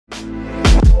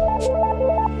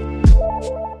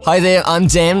Hi there, I'm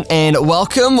Dan, and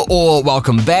welcome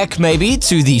back maybe,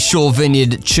 to the Shore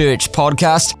Vineyard Church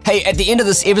podcast. Hey, at the end of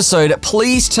this episode,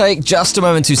 please take just a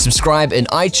moment to subscribe in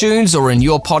iTunes or in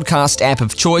your podcast app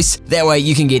of choice. That way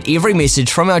you can get every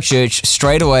message from our church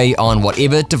straight away on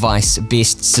whatever device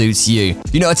best suits you.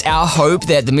 You know, it's our hope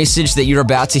that the message that you're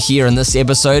about to hear in this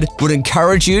episode would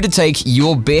encourage you to take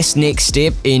your best next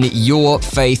step in your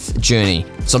faith journey.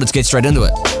 So let's get straight into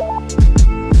it.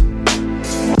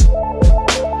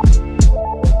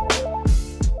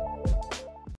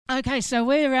 Okay, so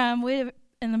we're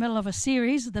in the middle of a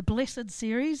series, the Blessed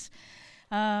series,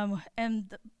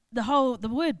 and the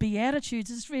word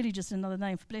Beatitudes is really just another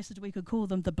name for blessed. We could call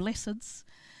them the Blesseds,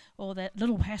 or that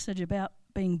little passage about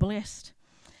being blessed.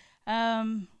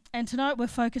 And tonight we're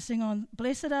focusing on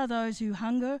blessed are those who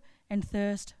hunger and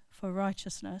thirst for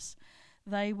righteousness;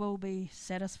 they will be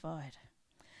satisfied.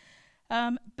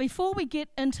 Before we get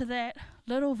into that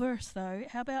little verse, though,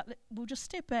 how about we'll just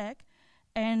step back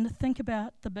and think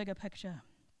about the bigger picture.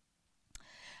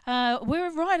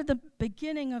 We're right at the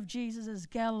beginning of Jesus'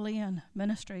 Galilean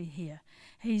ministry here.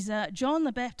 John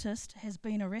the Baptist has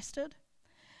been arrested,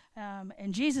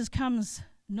 and Jesus comes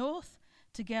north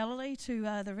to Galilee,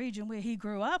 to the region where he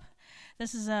grew up.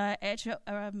 This is actually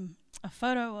a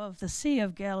photo of the Sea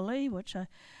of Galilee, which I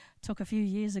took a few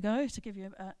years ago to give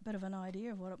you a bit of an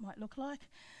idea of what it might look like.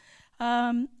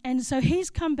 And so he's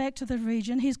come back to the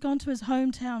region. He's gone to his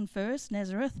hometown first,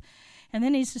 Nazareth, and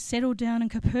then he's settled down in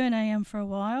Capernaum for a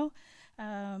while,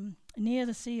 near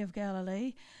the Sea of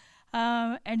Galilee.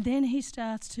 And then he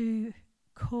starts to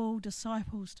call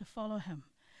disciples to follow him.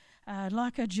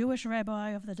 Like a Jewish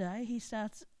rabbi of the day, he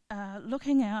starts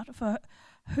looking out for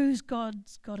who's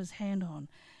God's got his hand on.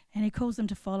 And he calls them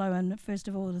to follow, and first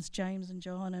of all there's James and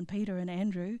John and Peter and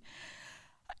Andrew.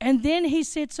 And then he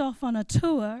sets off on a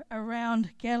tour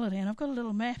around Galilee. And I've got a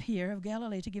little map here of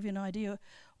Galilee to give you an idea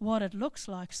what it looks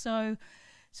like. So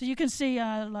you can see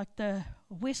like the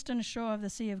western shore of the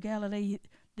Sea of Galilee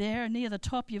there. Near the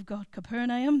top you've got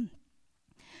Capernaum.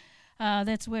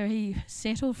 That's where he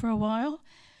settled for a while.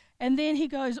 And then he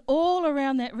goes all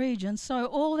around that region. So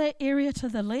all that area to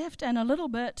the left and a little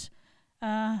bit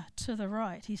to the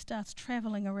right. He starts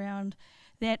traveling around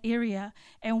that area,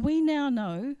 and we now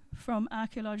know from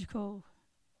archaeological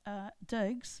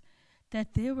digs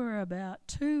that there were about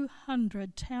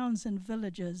 200 towns and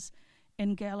villages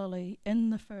in Galilee in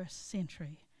the 1st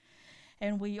century.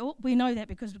 And we know that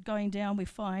because going down we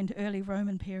find early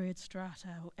Roman period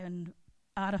strata and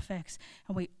artifacts,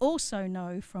 and we also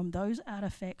know from those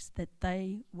artifacts that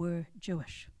they were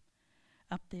Jewish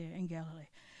up there in Galilee.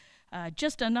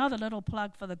 Just another little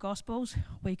plug for the Gospels,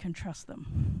 we can trust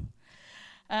them.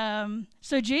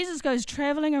 So Jesus goes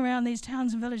traveling around these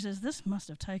towns and villages. This must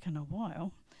have taken a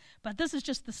while, but this is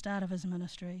just the start of his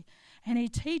ministry. And he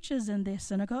teaches in their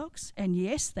synagogues, and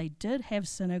yes, they did have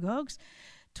synagogues.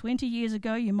 20 years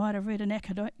ago, you might have read an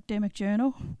academic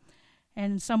journal,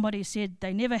 and somebody said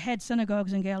they never had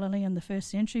synagogues in Galilee in the 1st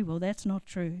century. Well, that's not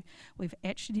true. We've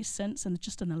actually since, and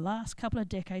just in the last couple of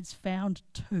decades, found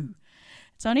 2.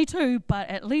 It's only 2, but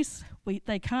at least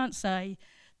they can't say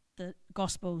the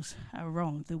Gospels are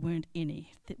wrong. There weren't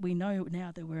any. We know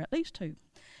now there were at least 2,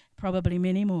 probably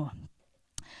many more.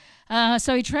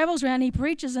 So he travels around, he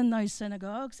preaches in those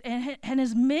synagogues, and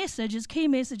his key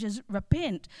message is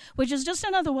repent, which is just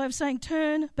another way of saying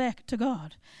turn back to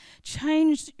God.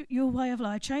 Change your way of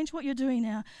life. Change what you're doing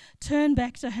now. Turn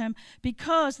back to him,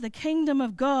 because the kingdom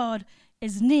of God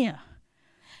is near.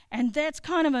 And that's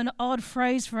kind of an odd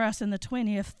phrase for us in the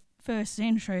 21st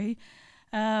century.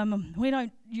 We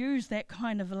don't use that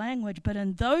kind of language, but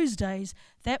in those days,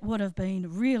 that would have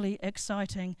been really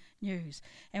exciting news.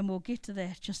 And we'll get to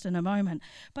that just in a moment.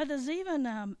 But there's even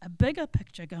a bigger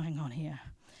picture going on here.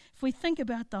 If we think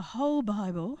about the whole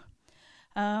Bible,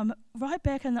 right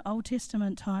back in the Old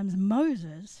Testament times,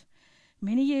 Moses,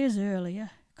 many years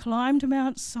earlier, climbed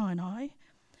Mount Sinai.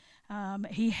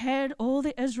 He had all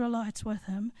the Israelites with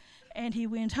him, and he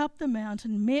went up the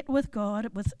mountain, met with God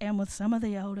and with some of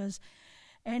the elders,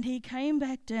 and he came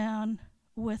back down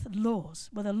with laws,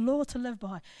 with a law to live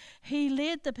by. He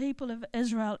led the people of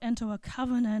Israel into a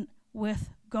covenant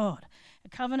with God. A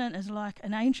covenant is like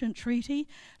an ancient treaty,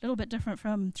 a little bit different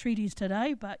from treaties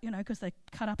today, but because they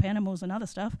cut up animals and other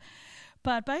stuff.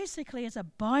 But basically it's a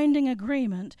binding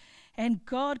agreement, and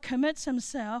God commits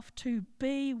himself to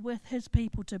be with his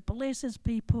people, to bless his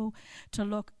people,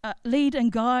 to lead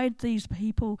and guide these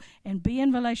people and be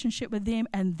in relationship with them,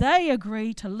 and they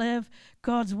agree to live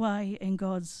God's way in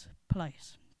God's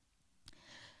place.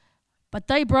 But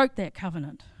they broke that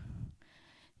covenant.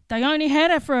 They only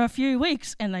had it for a few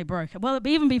weeks and they broke it. Well,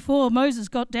 even before Moses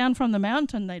got down from the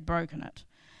mountain, they'd broken it.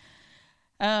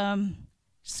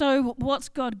 So what's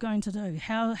God going to do?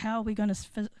 How are we going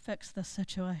to fix this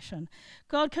situation?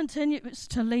 God continues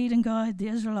to lead and guide the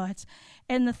Israelites.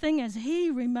 And the thing is, he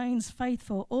remains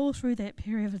faithful all through that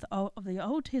period of the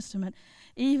Old Testament,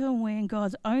 even when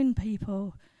God's own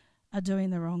people are doing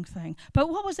the wrong thing. But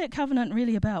what was that covenant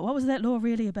really about? What was that law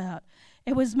really about?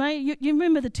 It was made, you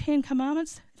remember the Ten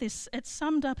Commandments? It's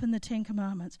summed up in the Ten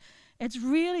Commandments. It's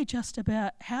really just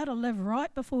about how to live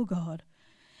right before God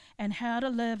and how to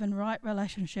live in right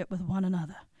relationship with one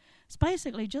another. It's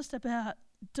basically just about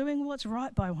doing what's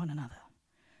right by one another.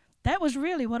 That was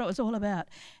really what it was all about.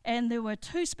 And there were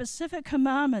two specific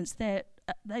commandments that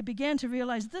they began to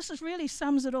realize this really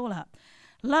sums it all up.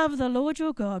 Love the Lord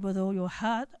your God with all your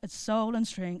heart, soul, and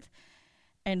strength,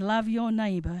 and love your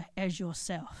neighbor as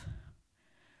yourself.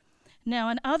 Now,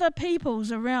 in other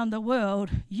peoples around the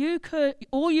world,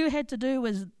 all you had to do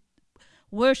was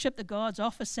worship the gods,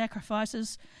 offer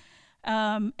sacrifices,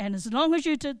 and as long as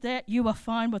you did that, you were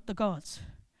fine with the gods.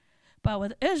 But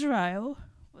with Israel,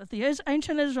 with the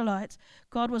ancient Israelites,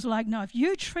 God was like, no, if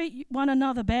you treat one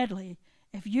another badly,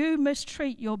 if you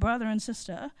mistreat your brother and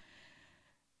sister,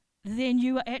 then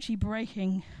you are actually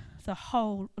breaking the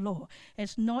whole law.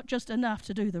 It's not just enough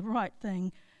to do the right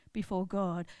thing before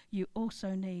God. You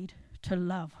also need to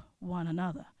love one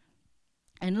another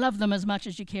and love them as much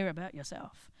as you care about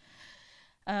yourself.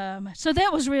 So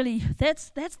that was really,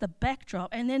 that's the backdrop.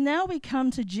 And then now we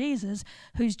come to Jesus,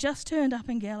 who's just turned up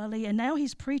in Galilee, and now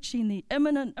he's preaching the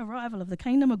imminent arrival of the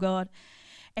kingdom of God.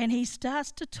 And he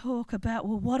starts to talk about,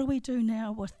 well, what do we do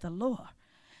now with the law?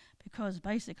 Because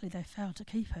basically they failed to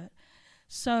keep it.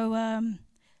 So,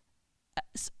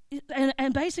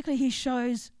 and basically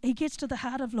he gets to the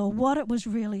heart of law, what it was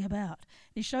really about.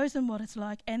 He shows them what it's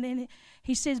like. And then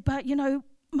he says, but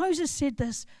Moses said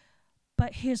this,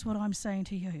 but here's what I'm saying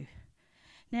to you.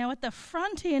 Now, at the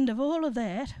front end of all of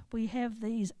that, we have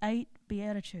these 8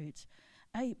 Beatitudes,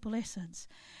 8 blessings.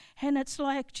 And it's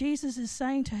like Jesus is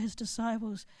saying to his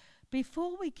disciples,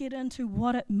 before we get into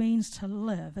what it means to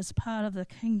live as part of the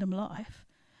kingdom life,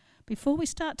 before we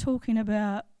start talking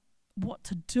about what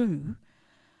to do,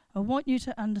 I want you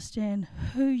to understand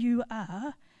who you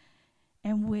are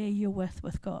and where you're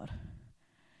with God.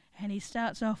 And he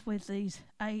starts off with these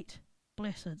 8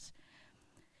 blessings.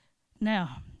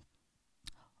 Now,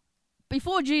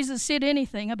 before Jesus said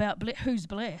anything about who's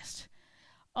blessed,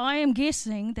 I am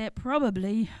guessing that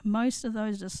probably most of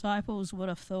those disciples would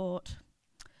have thought,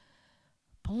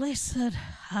 blessed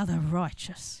are the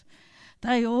righteous.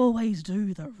 They always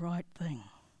do the right thing.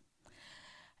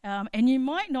 And you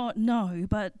might not know,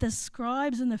 but the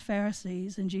scribes and the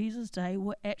Pharisees in Jesus' day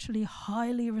were actually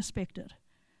highly respected.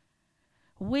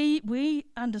 We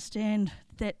understand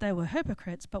that they were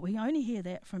hypocrites, but we only hear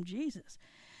that from Jesus.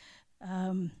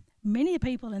 Many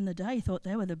people in the day thought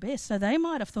they were the best, so they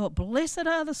might have thought, blessed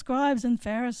are the scribes and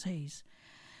Pharisees,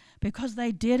 because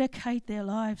they dedicate their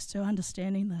lives to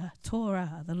understanding the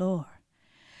Torah, the law.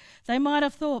 They might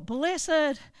have thought,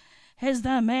 blessed is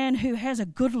the man who has a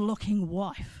good-looking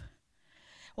wife,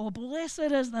 or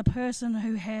blessed is the person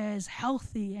who has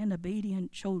healthy and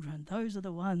obedient children. Those are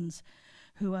the ones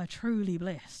who are truly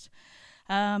blessed.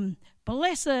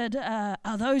 Blessed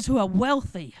are those who are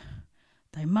wealthy.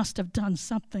 They must have done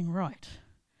something right.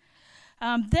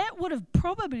 That would have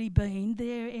probably been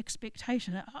their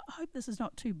expectation. I hope this is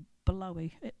not too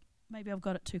blowy. Maybe I've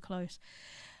got it too close.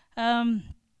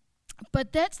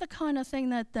 But that's the kind of thing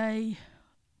that they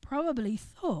probably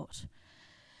thought.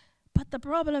 But the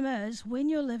problem is, when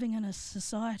you're living in a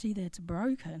society that's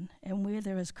broken and where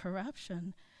there is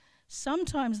corruption,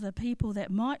 sometimes the people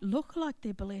that might look like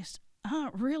they're blessed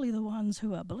aren't really the ones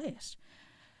who are blessed.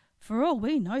 For all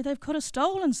we know, they've could have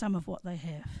stolen some of what they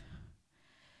have,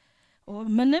 or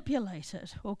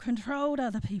manipulated or controlled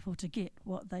other people to get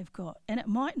what they've got. And it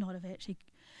might not have actually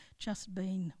just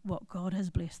been what God has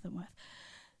blessed them with.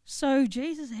 So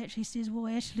Jesus actually says, well,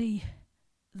 actually,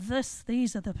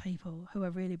 these are the people who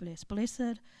are really blessed.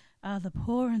 Blessed are the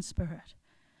poor in spirit.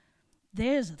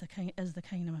 Theirs is the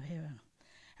kingdom of heaven.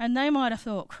 And they might have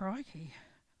thought, crikey,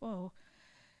 well,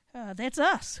 that's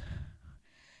us.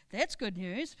 That's good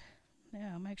news.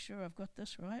 Now, I'll make sure I've got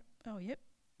this right. Oh, yep,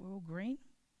 we're all green.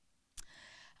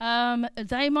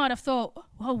 They might have thought,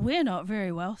 well, we're not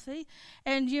very wealthy.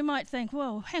 And you might think,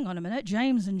 well, hang on a minute,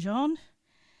 James and John,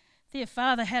 their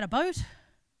father had a boat.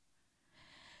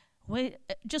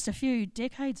 Just a few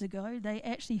decades ago, they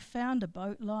actually found a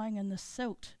boat lying in the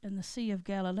silt in the Sea of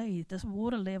Galilee. This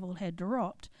water level had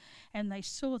dropped, and they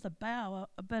saw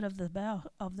a bit of the bow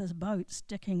of this boat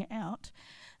sticking out.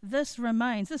 this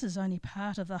remains. This is only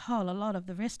part of the whole. A lot of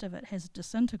the rest of it has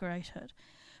disintegrated.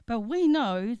 But we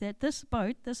know that this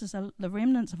boat, this is the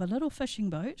remnants of a little fishing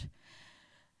boat,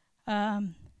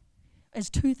 is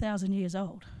 2,000 years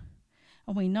old.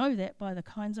 And we know that by the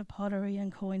kinds of pottery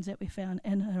and coins that we found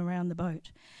in and around the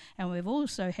boat. And we've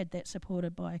also had that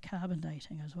supported by carbon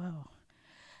dating as well.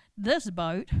 This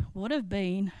boat would have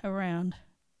been around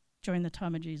during the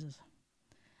time of Jesus.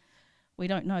 We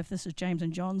don't know if this is James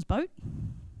and John's boat.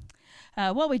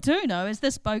 What we do know is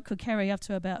this boat could carry up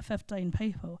to about 15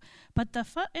 people. But the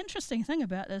interesting thing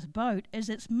about this boat is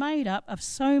it's made up of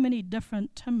so many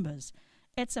different timbers.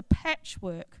 It's a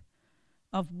patchwork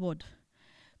of wood,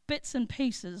 bits and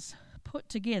pieces put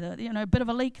together. You know, a bit of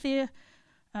a leak there,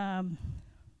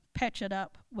 patch it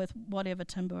up with whatever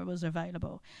timber was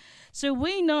available. So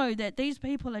we know that these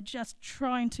people are just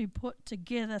trying to put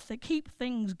together, to keep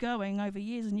things going over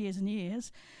years and years and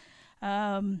years,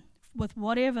 with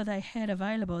whatever they had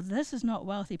available. This is not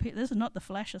wealthy people. This is not the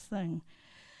flashiest thing.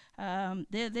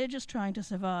 They're just trying to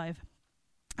survive.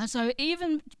 And so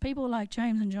even people like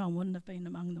James and John wouldn't have been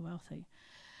among the wealthy.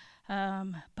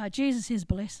 But Jesus says,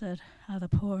 blessed are the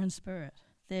poor in spirit.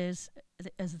 Theirs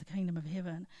is the kingdom of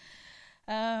heaven.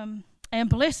 And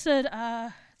blessed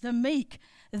are the meek.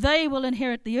 They will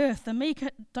inherit the earth. The meek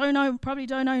probably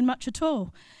don't own much at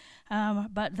all.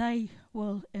 But they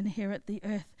will inherit the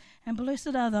earth. And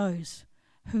blessed are those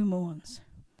who mourns.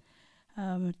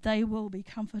 They will be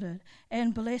comforted.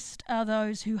 And blessed are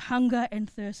those who hunger and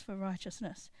thirst for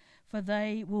righteousness, for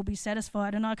they will be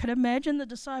satisfied. And I could imagine the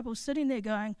disciples sitting there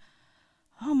going,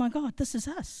 oh my God, this is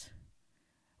us.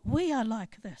 We are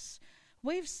like this.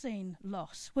 We've seen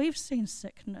loss. We've seen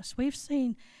sickness. We've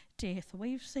seen death.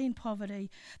 We've seen poverty.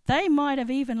 They might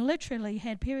have even literally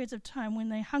had periods of time when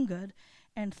they hungered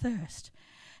and thirst.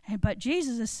 But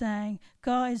Jesus is saying,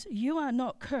 guys, you are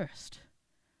not cursed.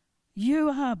 You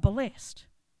are blessed.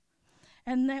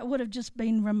 And that would have just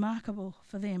been remarkable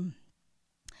for them.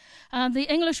 The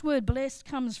English word blessed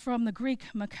comes from the Greek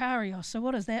makarios. So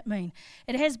what does that mean?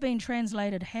 It has been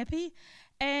translated happy,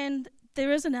 and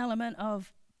there is an element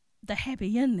of the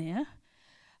happy in there.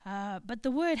 But the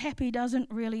word happy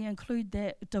doesn't really include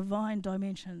that divine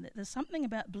dimension. There's something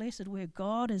about blessed where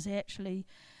God is actually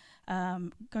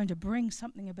going to bring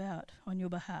something about on your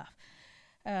behalf.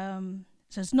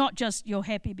 So it's not just you're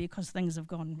happy because things have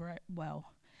gone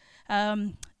well.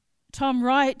 Tom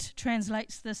Wright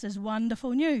translates this as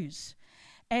wonderful news.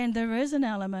 And there is an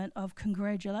element of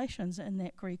congratulations in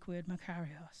that Greek word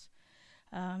makarios.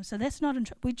 So that's not,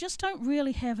 we just don't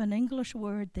really have an English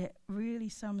word that really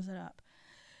sums it up.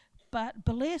 But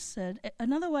blessed,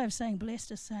 another way of saying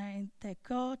blessed is saying that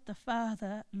God the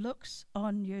Father looks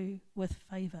on you with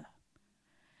favour.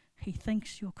 He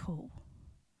thinks you're cool.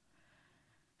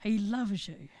 He loves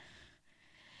you.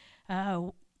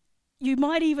 You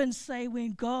might even say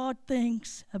when God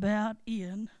thinks about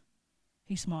Ian,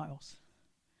 he smiles.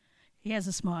 He has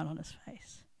a smile on his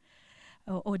face.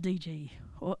 Or DG,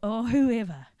 or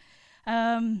whoever.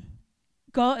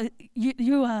 God,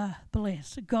 you are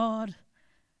blessed. God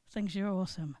thinks you're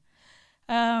awesome.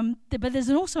 But there's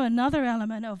also another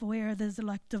element of where there's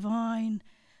like divine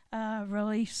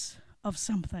release of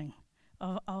something,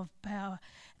 of power,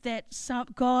 that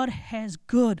God has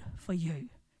good for you.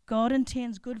 God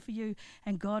intends good for you,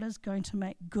 and God is going to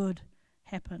make good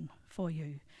happen for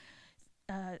you.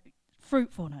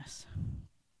 Fruitfulness,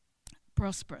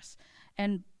 prosperous.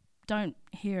 And don't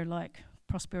hear like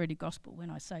prosperity gospel when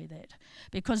I say that,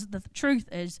 because the truth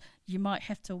is you might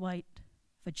have to wait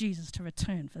for Jesus to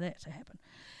return for that to happen.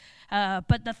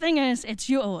 But the thing is, it's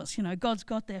yours. You know, God's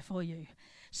got that for you.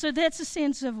 So that's a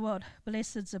sense of what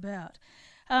blessed's about.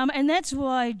 And that's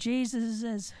why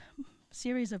Jesus'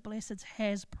 series of blesseds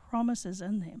has promises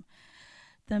in them.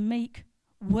 The meek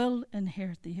will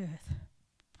inherit the earth.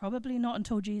 Probably not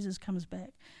until Jesus comes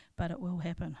back, but it will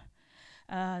happen.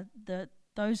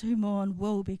 Those who mourn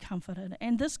will be comforted.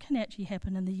 And this can actually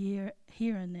happen in the year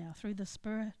here and now through the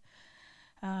Spirit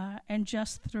and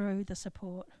just through the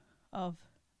support of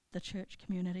the church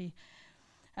community.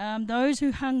 Those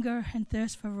who hunger and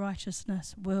thirst for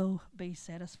righteousness will be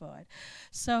satisfied.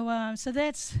 So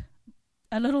that's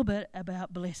a little bit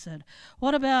about blessed.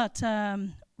 What about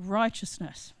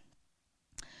righteousness?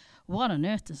 What on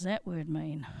earth does that word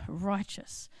mean?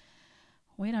 Righteous.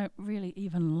 We don't really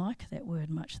even like that word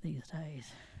much these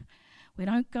days. We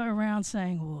don't go around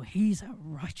saying, well, he's a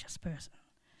righteous person,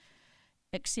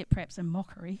 except perhaps in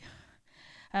mockery.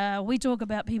 We talk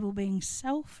about people being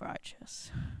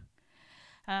self-righteous.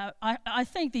 I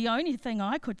think the only thing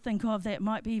I could think of that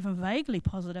might be even vaguely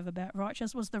positive about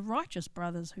Righteous was the Righteous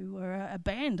Brothers, who were a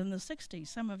band in the 60s.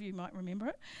 Some of you might remember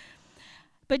it.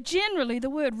 But generally, the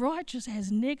word righteous has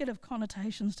negative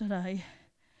connotations today.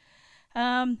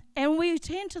 And we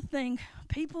tend to think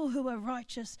people who are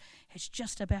righteous, it's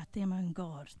just about them and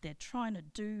God. They're trying to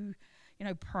do,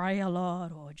 pray a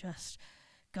lot, or just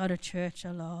go to church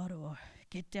a lot, or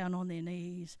get down on their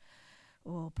knees,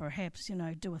 or perhaps,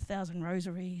 do 1,000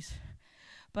 rosaries.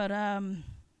 But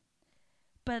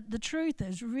the truth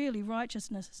is, really,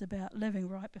 righteousness is about living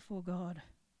right before God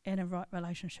and in right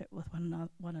relationship with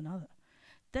one another.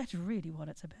 That's really what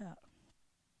it's about.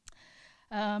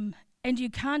 And you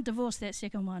can't divorce that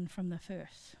second one from the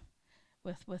first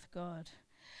with God.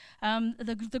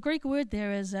 The Greek word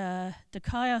there is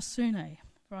dikaiosune,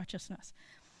 righteousness.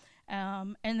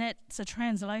 And that's a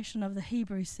translation of the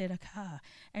Hebrew tzedakah.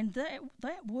 And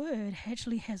that word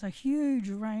actually has a huge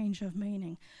range of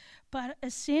meaning. But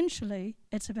essentially,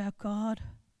 it's about God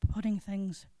putting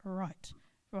things right.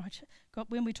 God,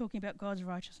 when we're talking about God's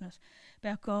righteousness,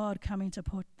 about God coming to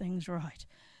put things right,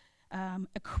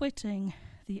 acquitting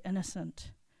the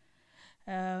innocent,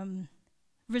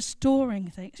 restoring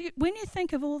things. When you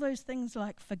think of all those things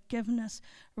like forgiveness,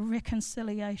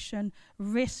 reconciliation,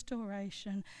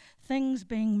 restoration, things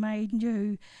being made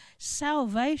new,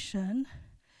 salvation,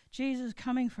 Jesus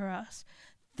coming for us,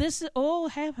 this all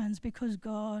happens because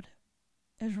God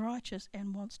is righteous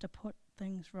and wants to put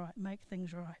things right, make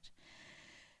things right.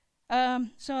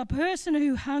 So a person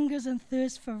who hungers and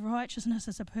thirsts for righteousness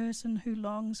is a person who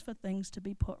longs for things to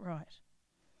be put right.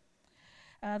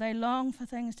 They long for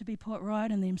things to be put right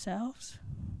in themselves,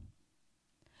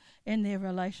 in their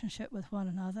relationship with one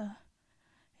another,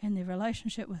 in their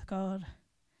relationship with God,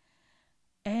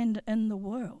 and in the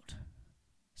world.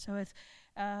 So it's,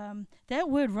 that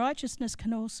word righteousness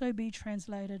can also be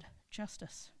translated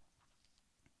justice.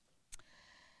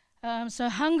 So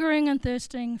hungering and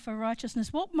thirsting for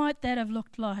righteousness, what might that have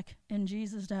looked like in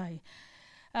Jesus' day?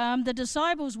 The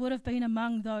disciples would have been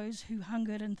among those who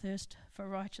hungered and thirsted for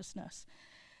righteousness.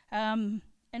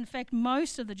 In fact,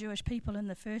 most of the Jewish people in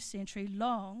the first century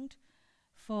longed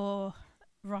for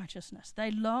righteousness.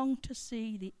 They longed to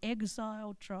see the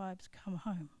exiled tribes come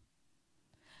home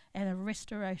and a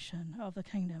restoration of the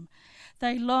kingdom.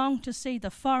 They longed to see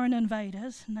the foreign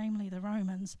invaders, namely the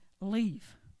Romans,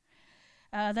 leave.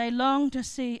 They longed to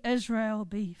see Israel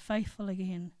be faithful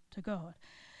again to God.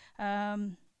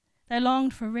 They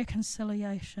longed for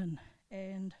reconciliation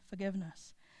and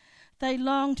forgiveness. They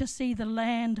longed to see the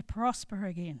land prosper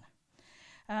again.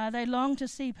 They longed to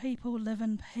see people live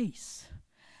in peace.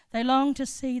 They longed to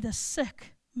see the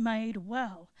sick made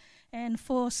well and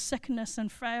for sickness and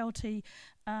frailty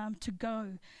to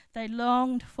go. They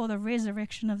longed for the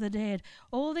resurrection of the dead.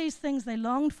 All these things they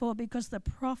longed for because the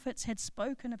prophets had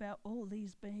spoken about all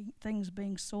these things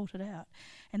being sorted out,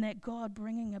 and that God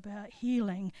bringing about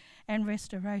healing and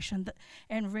restoration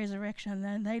and resurrection.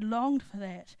 And they longed for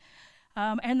that.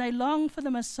 And they longed for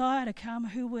the Messiah to come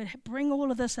who would bring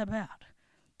all of this about.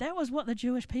 That was what the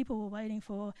Jewish people were waiting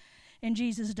for in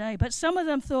Jesus' day. But some of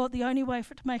them thought the only way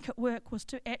to make it work was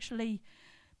to actually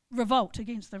revolt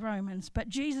against the Romans. But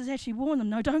Jesus actually warned them,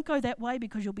 no, don't go that way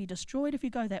because you'll be destroyed if you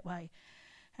go that way.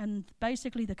 And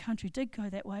basically the country did go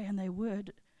that way, and they were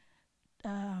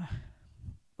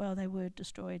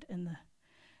destroyed in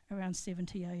around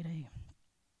 70 AD.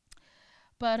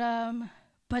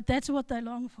 But that's what they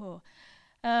long for.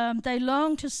 They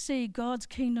long to see God's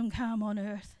kingdom come on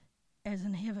earth as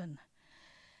in heaven.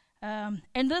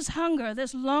 And this hunger,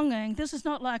 this longing, this is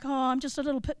not like, I'm just a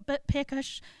little bit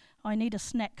peckish, I need a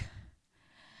snack.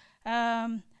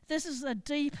 This is a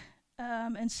deep,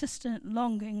 insistent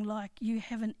longing like you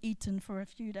haven't eaten for a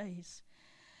few days.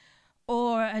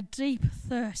 Or a deep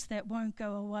thirst that won't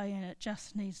go away and it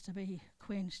just needs to be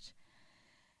quenched.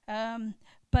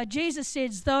 But Jesus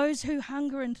says, those who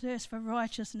hunger and thirst for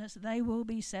righteousness, they will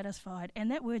be satisfied.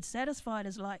 And that word satisfied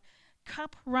is like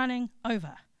cup running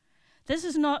over. This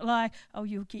is not like,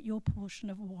 you'll get your portion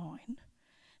of wine.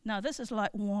 No, this is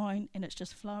like wine, and it's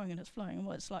just flowing and it's flowing.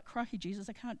 Well, it's like, crikey, Jesus,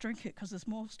 I can't drink it because there's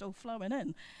more still flowing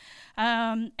in.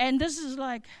 And this is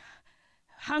like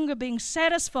hunger being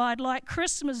satisfied like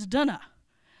Christmas dinner.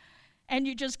 And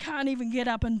you just can't even get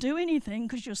up and do anything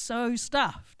because you're so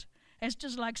stuffed. It's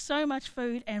just like so much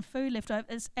food and food left over.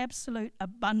 It's absolute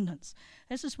abundance.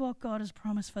 This is what God has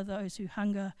promised for those who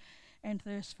hunger and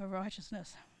thirst for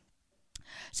righteousness.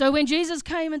 So when Jesus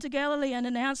came into Galilee and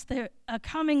announced the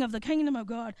coming of the kingdom of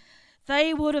God,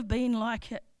 they would have been like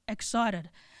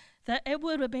excited. That it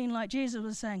would have been like Jesus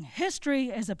was saying, history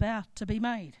is about to be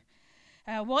made.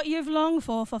 What you've longed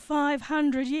for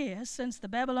 500 years since the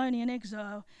Babylonian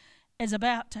exile is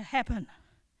about to happen.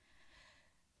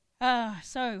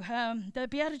 The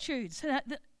Beatitudes.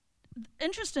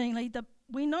 Interestingly,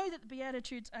 we know that the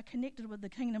Beatitudes are connected with the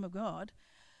kingdom of God.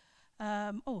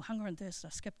 Hunger and thirst. I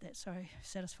skipped that. Sorry.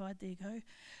 Satisfied. There you go.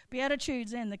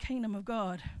 Beatitudes and the kingdom of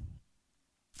God.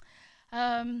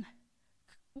 When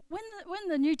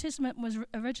the New Testament was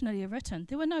originally written,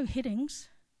 there were no headings,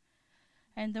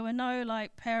 and there were no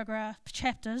paragraph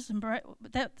chapters, and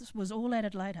that was all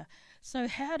added later. So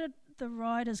how did the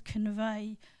writers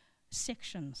convey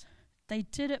sections? They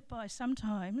did it by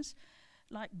sometimes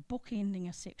bookending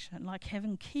a section, like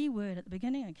having keyword at the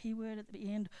beginning, a keyword at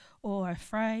the end, or a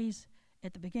phrase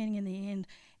at the beginning and the end,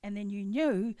 and then you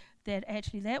knew that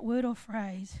actually that word or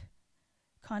phrase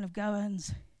kind of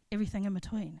governs everything in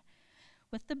between.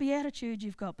 With the Beatitudes,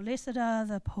 you've got, blessed are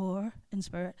the poor in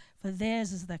spirit, for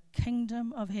theirs is the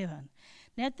kingdom of heaven.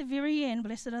 Now at the very end,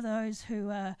 blessed are those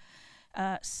who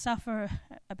suffer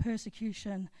a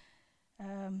persecution,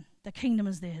 the kingdom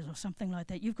is theirs, or something like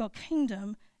that. You've got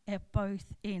kingdom at both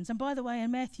ends. And by the way,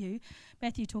 in Matthew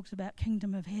talks about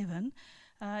kingdom of heaven.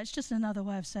 It's just another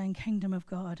way of saying kingdom of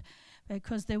God,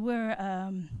 because there were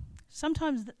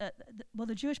sometimes,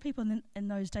 the Jewish people in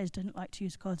those days didn't like to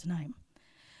use God's name.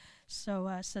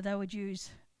 So they would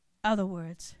use other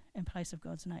words in place of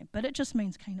God's name. But it just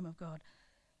means kingdom of God.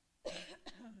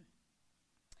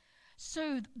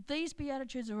 So these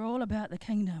Beatitudes are all about the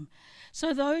kingdom.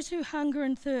 So those who hunger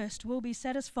and thirst will be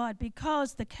satisfied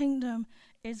because the kingdom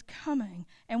is coming.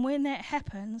 And when that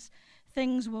happens,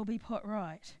 things will be put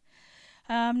right.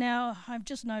 Now, I've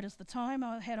just noticed the time.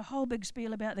 I had a whole big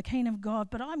spiel about the kingdom of God,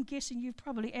 but I'm guessing you've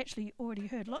probably actually already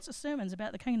heard lots of sermons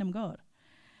about the kingdom of God,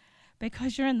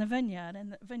 because you're in the vineyard,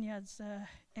 and the vineyard's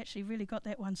actually really got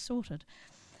that one sorted.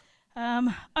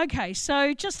 Okay,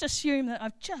 so just assume that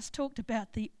I've just talked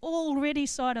about the already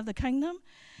side of the kingdom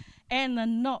and the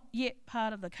not yet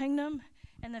part of the kingdom,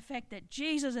 and the fact that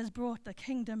Jesus has brought the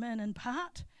kingdom in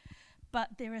part,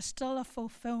 but there is still a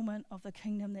fulfillment of the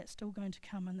kingdom that's still going to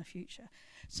come in the future.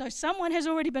 So someone has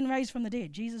already been raised from the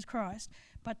dead, Jesus Christ,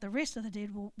 but the rest of the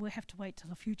dead will have to wait till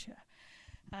the future.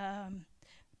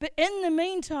 But in the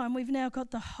meantime, we've now got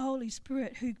the Holy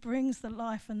Spirit who brings the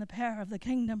life and the power of the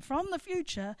kingdom from the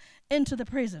future into the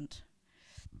present.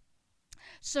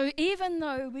 So even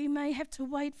though we may have to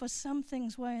wait for some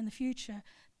things way in the future,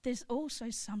 there's also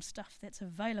some stuff that's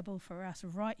available for us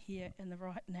right here in the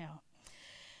right now.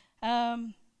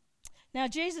 Now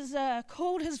Jesus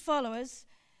called his followers,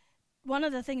 one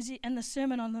of the things in the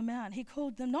Sermon on the Mount, he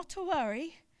called them not to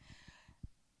worry,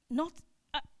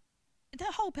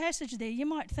 the whole passage there, you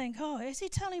might think, is he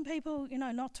telling people,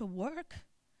 not to work?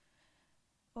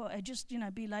 Or just,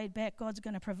 be laid back, God's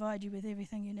going to provide you with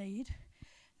everything you need?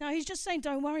 No, he's just saying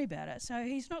don't worry about it. So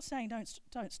he's not saying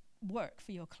don't work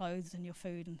for your clothes and your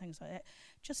food and things like that.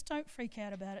 Just don't freak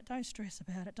out about it. Don't stress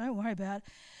about it. Don't worry about it.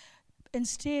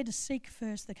 Instead, seek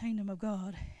first the kingdom of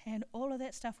God, and all of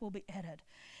that stuff will be added.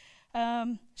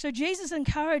 So Jesus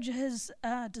encouraged his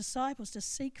disciples to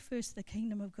seek first the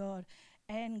kingdom of God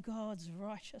and God's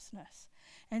righteousness,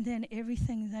 and then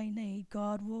everything they need,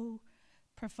 God will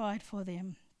provide for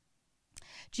them.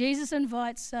 Jesus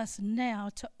invites us now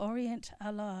to orient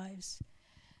our lives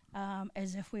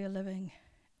as if we are living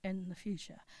in the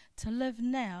future, to live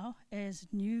now as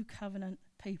new covenant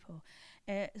people,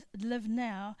 live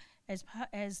now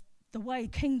as the way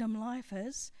kingdom life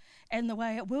is and the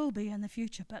way it will be in the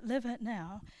future, but live it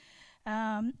now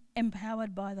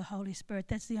empowered by the Holy Spirit.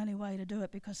 That's the only way to do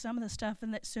it, because some of the stuff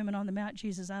in that Sermon on the Mount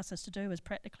Jesus asked us to do is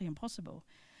practically impossible.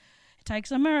 It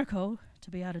takes a miracle to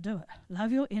be able to do it.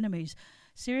 Love your enemies.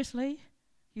 Seriously,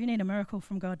 you need a miracle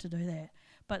from God to do that.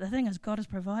 But the thing is, God has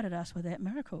provided us with that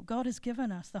miracle. God has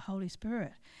given us the Holy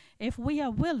Spirit. If we are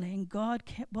willing, God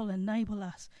will enable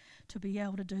us to be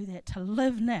able to do that, to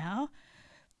live now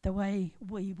the way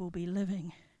we will be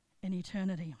living in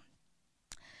eternity.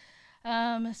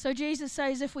 So Jesus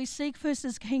says, if we seek first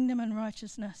his kingdom and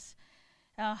righteousness,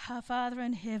 our Father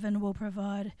in heaven will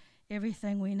provide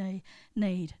everything we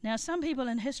need. Now, some people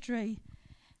in history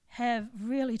have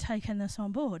really taken this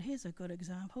on board. Here's a good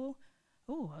example.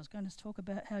 I was going to talk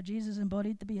about how Jesus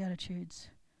embodied the Beatitudes,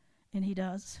 and he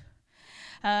does.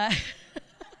 I'm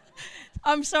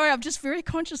sorry, I'm just very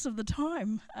conscious of the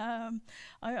time.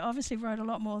 I obviously wrote a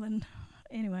lot more than...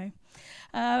 Anyway.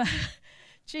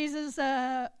 Jesus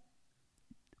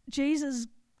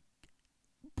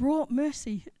brought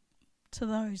mercy to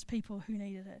those people who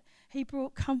needed it. He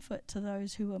brought comfort to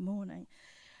those who were mourning.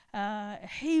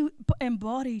 He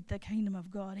embodied the kingdom of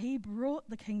God. He brought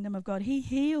the kingdom of God. He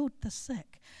healed the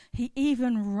sick. He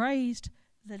even raised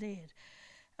the dead.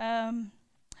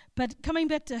 But coming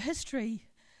back to history,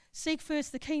 seek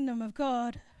first the kingdom of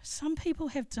God. Some people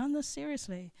have done this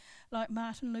seriously, like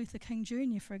Martin Luther King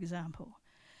Jr., for example,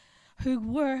 who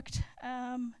worked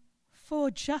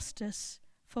for justice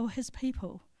for his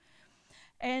people.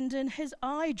 And in his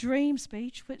I Dream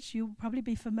speech, which you'll probably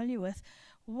be familiar with,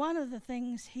 one of the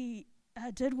things he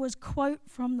did was quote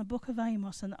from the book of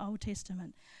Amos in the Old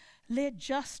Testament. Let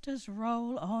justice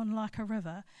roll on like a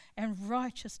river and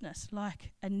righteousness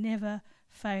like a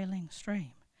never-failing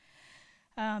stream.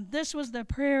 This was the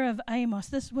prayer of Amos.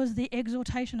 This was the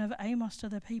exhortation of Amos to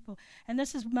the people. And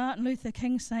this is Martin Luther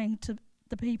King saying to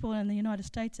the people in the United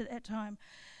States at that time,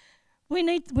 we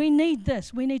need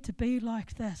this. We need to be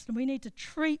like this. And we need to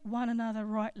treat one another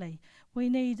rightly. We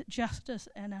need justice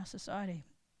in our society.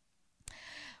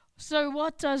 So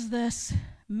what does this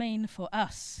mean for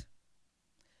us?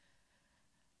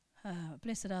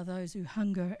 Blessed are those who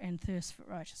hunger and thirst for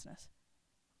righteousness.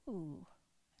 Ooh,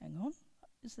 hang on.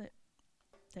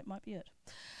 That might be it.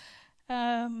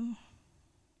 Do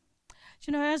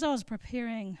you know, as I was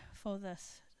preparing for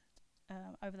this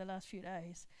over the last few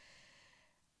days,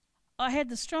 I had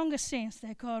the strongest sense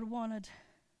that God wanted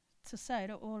to say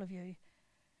to all of you,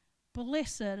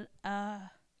 blessed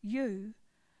are you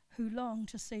who long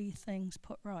to see things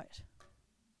put right.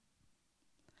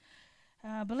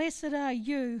 Blessed are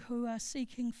you who are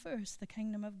seeking first the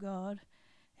kingdom of God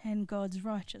and God's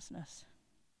righteousness.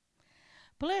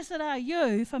 Blessed are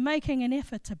you for making an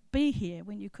effort to be here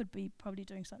when you could be probably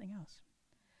doing something else.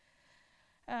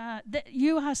 That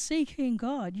you are seeking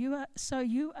God, you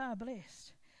are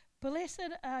blessed.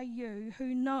 Blessed are you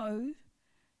who know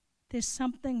there's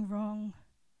something wrong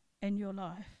in your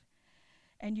life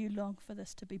and you long for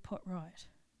this to be put right.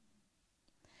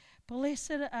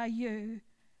 Blessed are you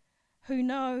who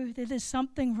know that there's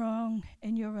something wrong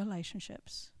in your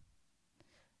relationships.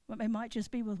 Well, it might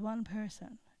just be with one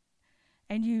person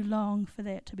and you long for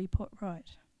that to be put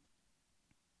right.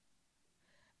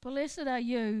 Blessed are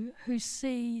you who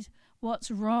sees what's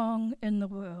wrong in the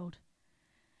world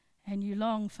and you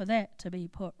long for that to be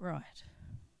put right.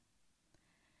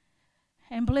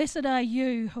 And blessed are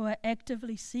you who are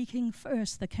actively seeking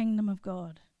first the kingdom of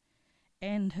God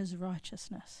and his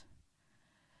righteousness.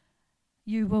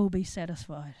 You will be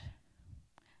satisfied.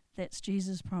 That's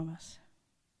Jesus' promise.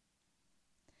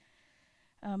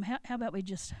 How about we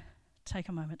just take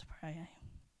a moment to pray, eh?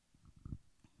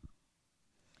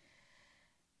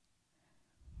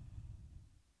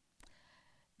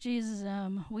 Jesus,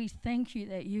 we thank you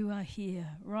that you are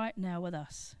here right now with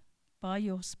us by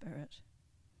your Spirit.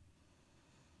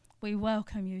 We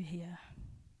welcome you here.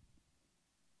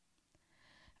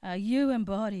 You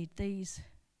embodied these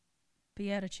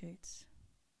Beatitudes.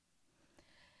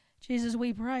 Jesus,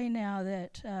 we pray now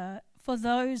that for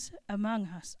those among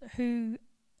us who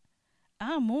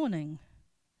are mourning,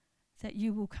 that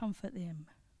you will comfort them.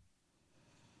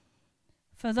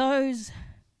 For those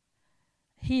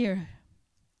here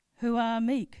who are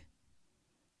meek,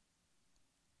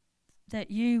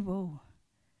 that you will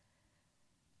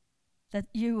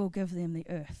give them the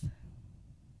earth.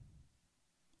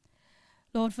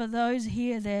 Lord, for those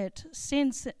here that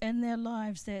sense in their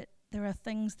lives that there are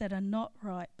things that are not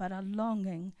right, but are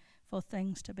longing for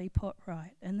things to be put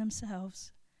right in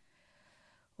themselves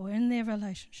or in their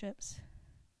relationships,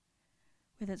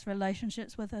 whether it's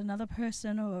relationships with another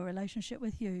person or a relationship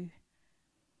with you,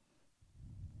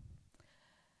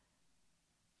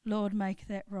 Lord, make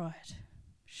that right.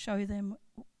 Show them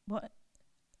what.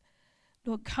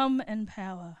 Lord, come in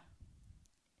power.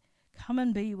 Come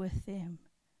and be with them.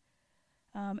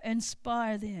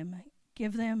 Inspire them.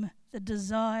 Give them the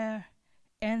desire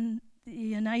and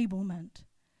the enablement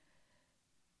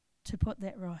to put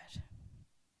that right.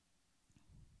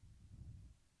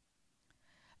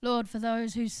 Lord, for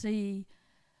those who see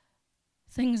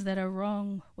things that are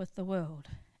wrong with the world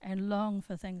and long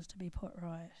for things to be put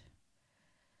right,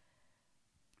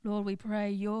 Lord, we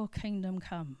pray your kingdom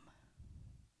come.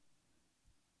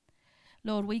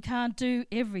 Lord, we can't do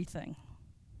everything,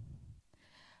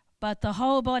 but the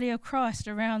whole body of Christ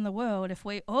around the world, if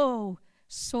we all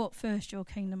sought first your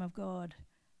kingdom of God,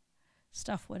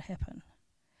 stuff would happen.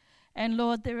 And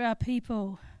Lord, there are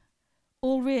people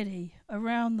already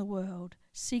around the world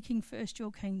seeking first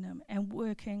your kingdom and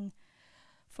working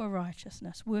for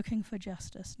righteousness, working for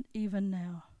justice, even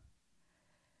now.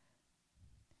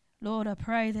 Lord, I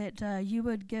pray that you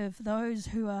would give those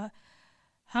who are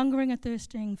hungering and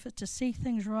thirsting to see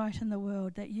things right in the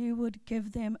world, that you would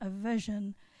give them a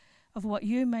vision of what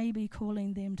you may be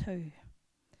calling them to,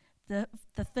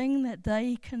 the thing that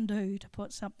they can do to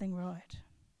put something right.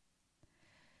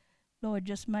 Lord,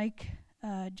 just make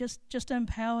Just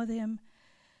empower them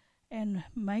and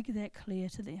make that clear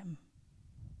to them.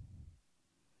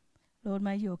 Lord,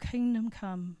 may your kingdom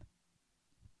come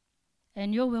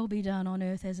and your will be done on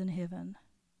earth as in heaven.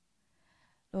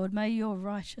 Lord, may your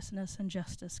righteousness and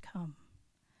justice come.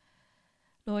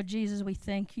 Lord Jesus, we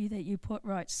thank you that you put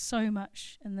right so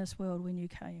much in this world when you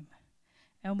came.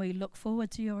 And we look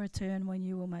forward to your return when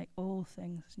you will make all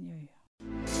things new.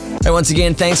 Hey, once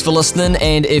again, thanks for listening.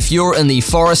 And if you're in the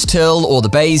Forest Hill or the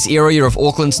Bays area of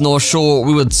Auckland's North Shore,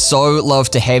 we would so love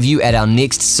to have you at our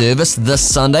next service this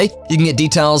Sunday. You can get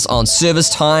details on service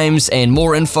times and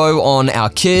more info on our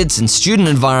kids and student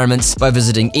environments by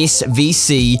visiting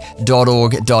svc.org.nz.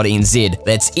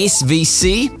 That's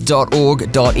svc.org.nz.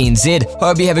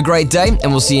 Hope you have a great day,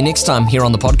 and we'll see you next time here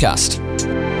on the podcast.